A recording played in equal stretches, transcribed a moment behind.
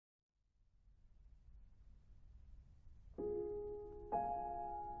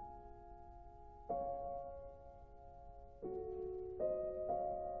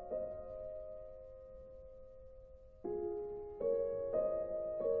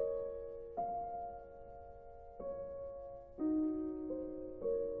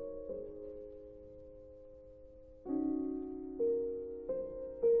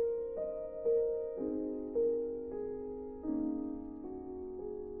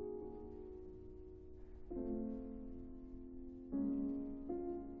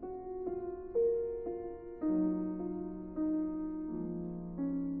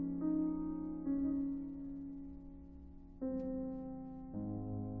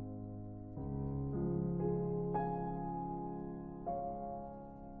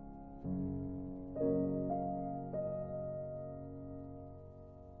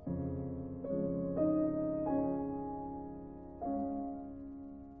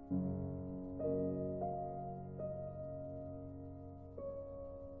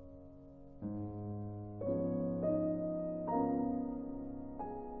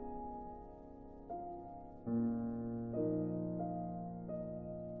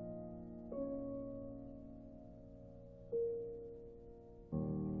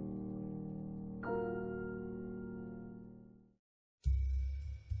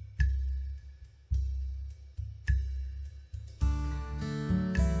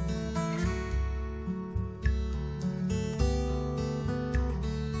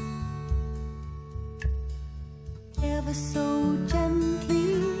ever so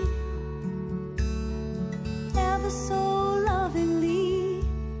gently, ever so lovingly,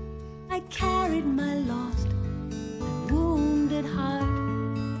 I carried my lost and wounded heart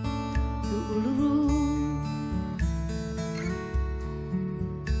to Uluru.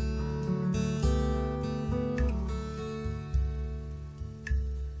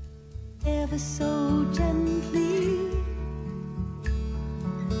 Ever so gently,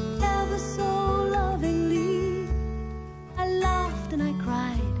 ever so lovingly, I laughed and I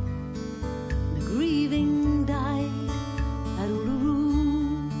cried. The grieving died at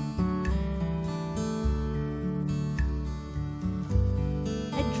Uluru.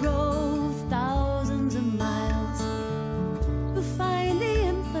 I drove thousands of miles to find the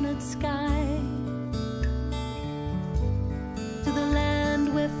infinite sky, to the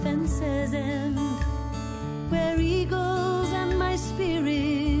land where fences end, where eagles and my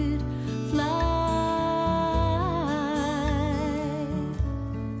spirit fly.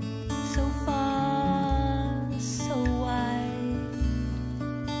 So far, so wide.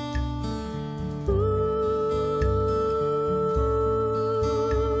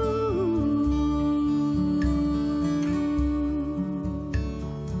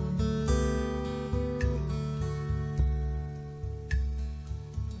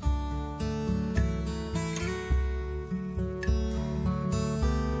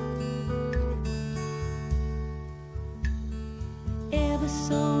 Ever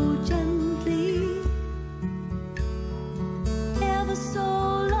so gently, ever so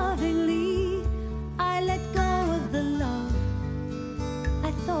lovingly, I let go of the love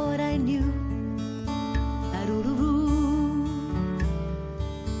I thought I knew at Uluru.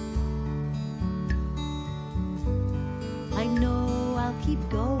 I know I'll keep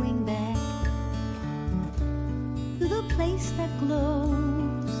going back to the place that glows